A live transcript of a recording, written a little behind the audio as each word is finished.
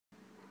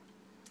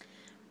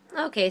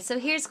Okay, so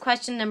here's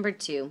question number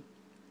 2.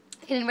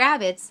 In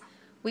rabbits,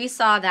 we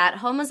saw that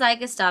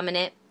homozygous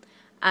dominant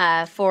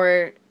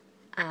for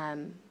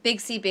big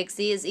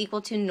C is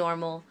equal to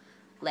normal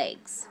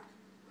legs.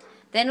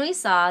 Then we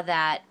saw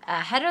that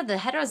the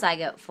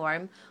heterozygote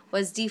form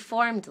was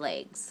deformed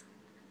legs.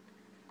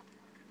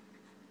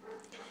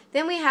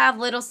 Then we have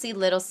little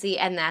c,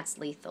 and that's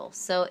lethal.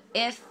 So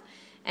if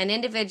an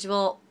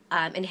individual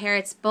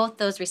inherits both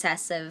those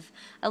recessive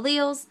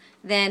alleles,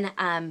 then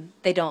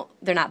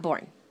they're not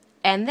born.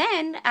 And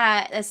then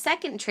the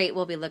second trait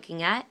we'll be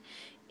looking at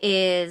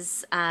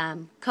is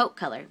coat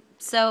color.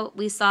 So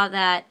we saw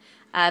that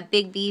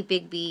big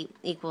B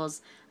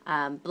equals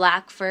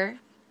black fur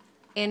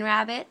in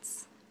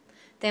rabbits.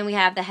 Then we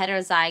have the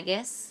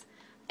heterozygous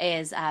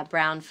is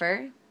brown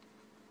fur.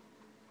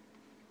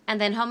 And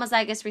then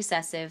homozygous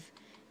recessive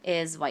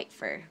is white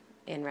fur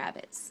in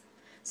rabbits.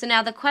 So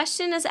now the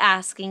question is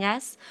asking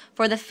us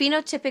for the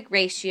phenotypic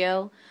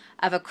ratio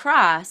of a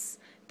cross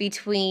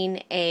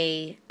between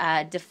a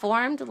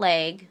deformed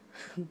leg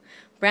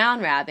brown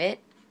rabbit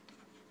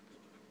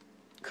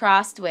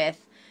crossed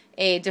with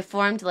a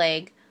deformed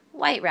leg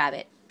white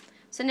rabbit.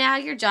 So now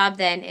your job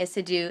then is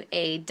to do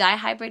a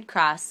dihybrid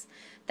cross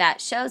that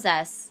shows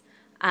us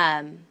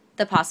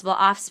the possible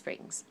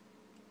offsprings.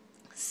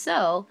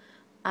 So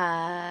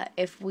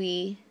if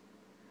we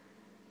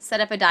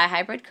set up a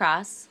dihybrid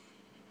cross,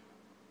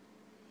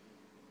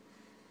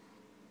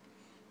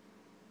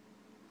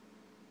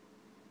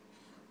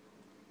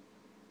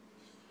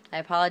 I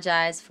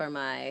apologize for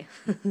my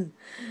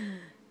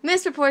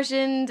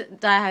misproportioned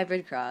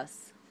dihybrid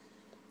cross.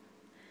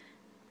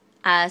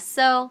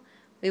 So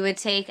we would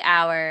take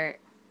our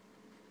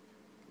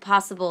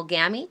possible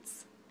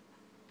gametes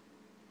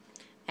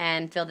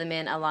and fill them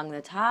in along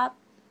the top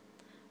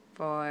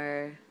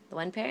for the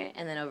one parent,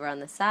 and then over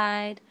on the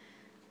side.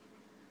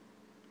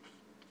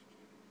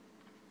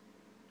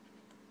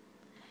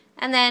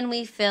 And then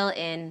we fill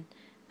in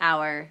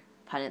our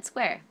Punnett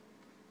square.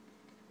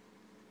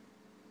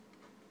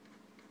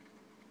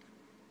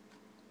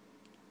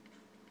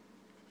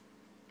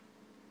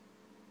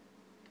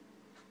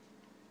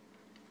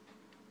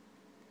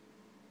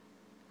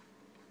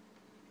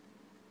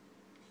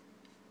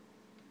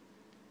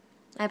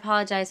 I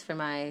apologize for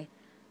my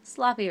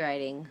sloppy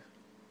writing.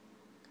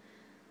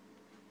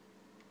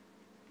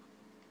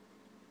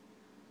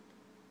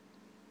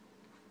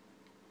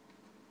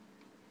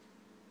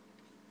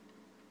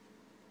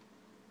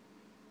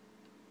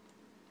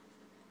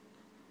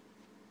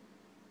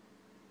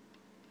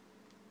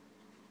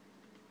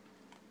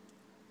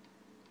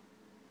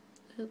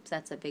 Oops,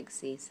 that's a big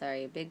C.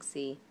 Sorry, big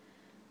C.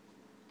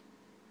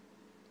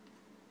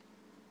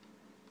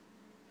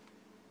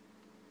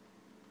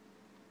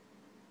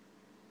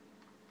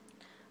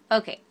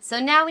 Okay, so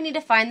now we need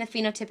to find the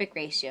phenotypic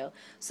ratio.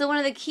 So one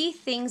of the key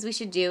things we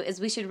should do is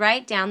we should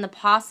write down the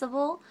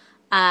possible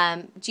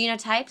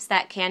genotypes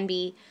that can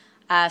be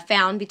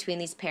found between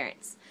these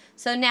parents.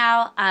 So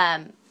now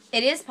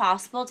it is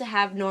possible to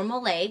have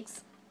normal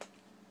legs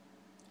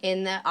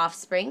in the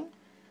offspring.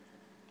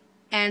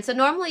 And so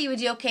normally you would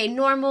do, okay,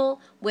 normal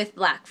with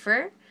black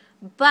fur,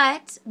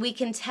 but we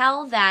can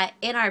tell that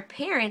in our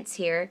parents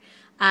here,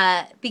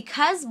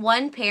 because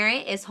one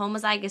parent is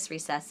homozygous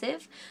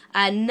recessive,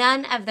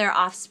 none of their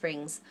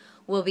offsprings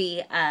will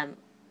be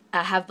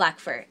have black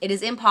fur. It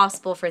is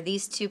impossible for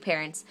these two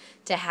parents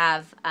to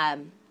have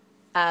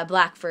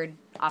black furred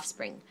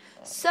offspring.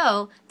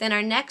 So then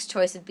our next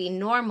choice would be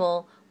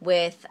normal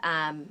with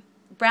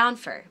brown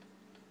fur.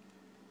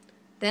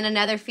 Then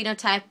another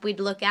phenotype we'd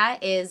look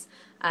at is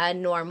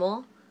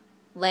normal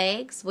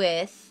legs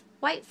with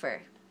white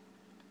fur.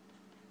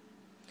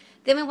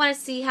 Then we want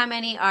to see how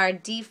many are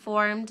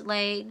deformed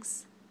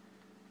legs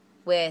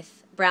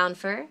with brown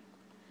fur.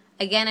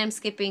 Again, I'm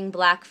skipping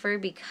black fur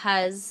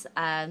because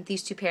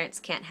these two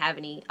parents can't have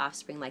any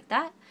offspring like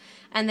that.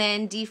 And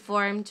then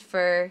deformed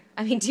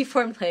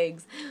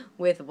legs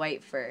with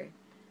white fur.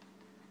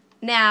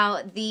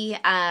 Now,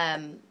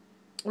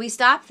 we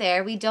stop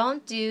there. We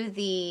don't do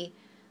the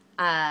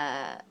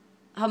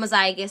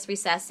homozygous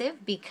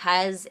recessive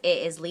because it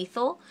is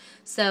lethal.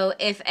 So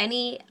if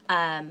any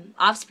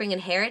offspring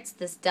inherits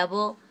this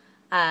double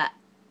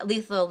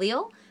lethal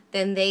allele,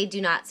 then they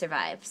do not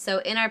survive. So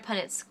in our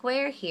Punnett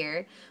square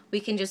here, we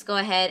can just go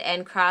ahead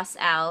and cross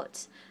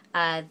out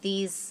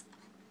these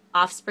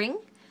offspring.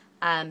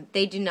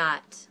 They do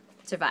not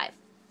survive.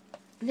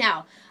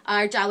 Now,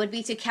 our job would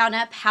be to count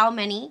up how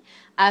many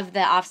of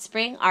the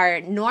offspring are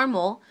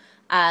normal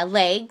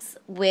legs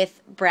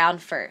with brown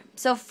fur.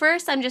 So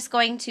first I'm just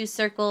going to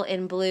circle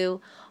in blue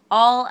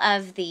all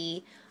of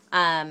the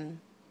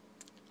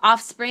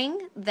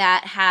offspring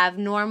that have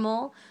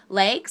normal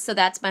legs. So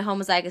that's my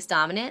homozygous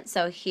dominant.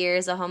 So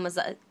here's a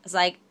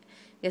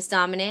homozygous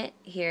dominant.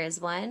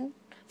 Here's one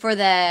for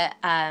the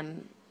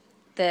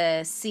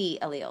C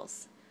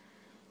alleles.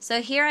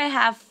 So here I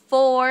have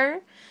 4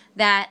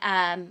 that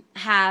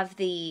have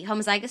the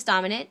homozygous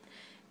dominant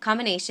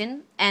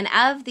combination, and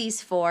of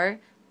these 4,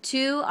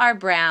 2 are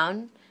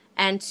brown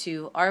and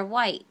 2 are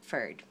white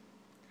furred.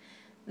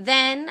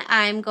 Then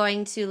I'm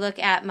going to look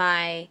at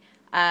my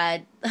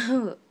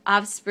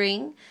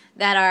offspring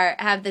that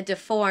have the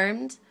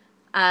deformed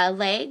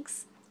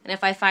legs. And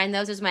if I find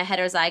those, there's my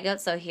heterozygote.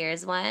 So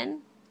here's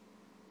one.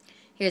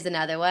 Here's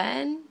another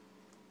one.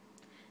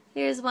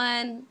 Here's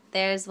one.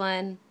 There's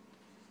one.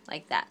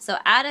 Like that. So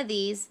out of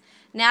these,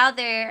 now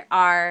there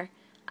are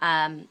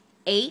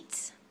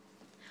 8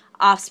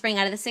 offspring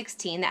out of the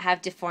 16 that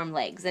have deformed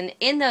legs. And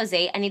in those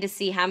 8, I need to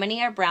see how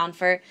many are brown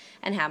fur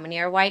and how many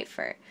are white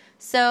fur.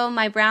 So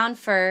my brown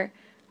fur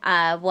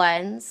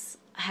ones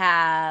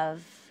are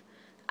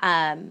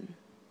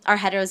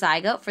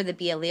heterozygote for the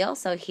B allele.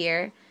 So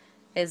here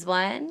is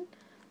 1,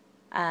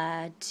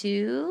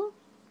 2,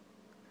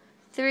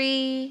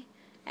 3,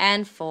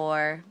 and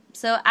 4.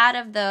 So out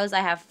of those, I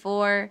have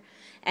 4.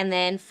 And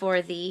then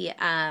for the,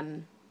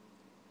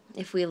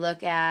 if we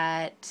look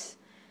at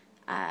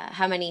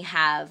how many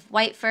have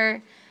white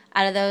fur,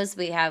 out of those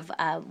we have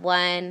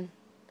 1,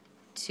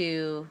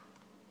 2,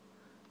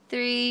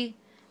 3,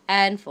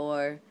 and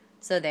 4.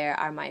 So there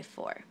are my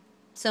 4.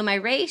 So my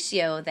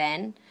ratio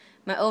then,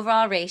 my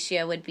overall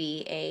ratio would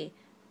be a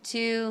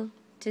 2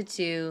 to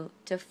 2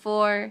 to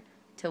 4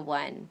 to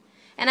 1.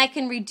 And I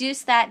can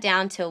reduce that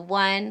down to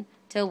 1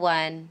 to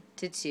 1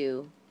 to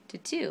 2 to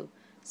 2.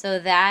 So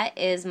that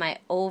is my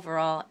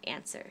overall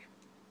answer.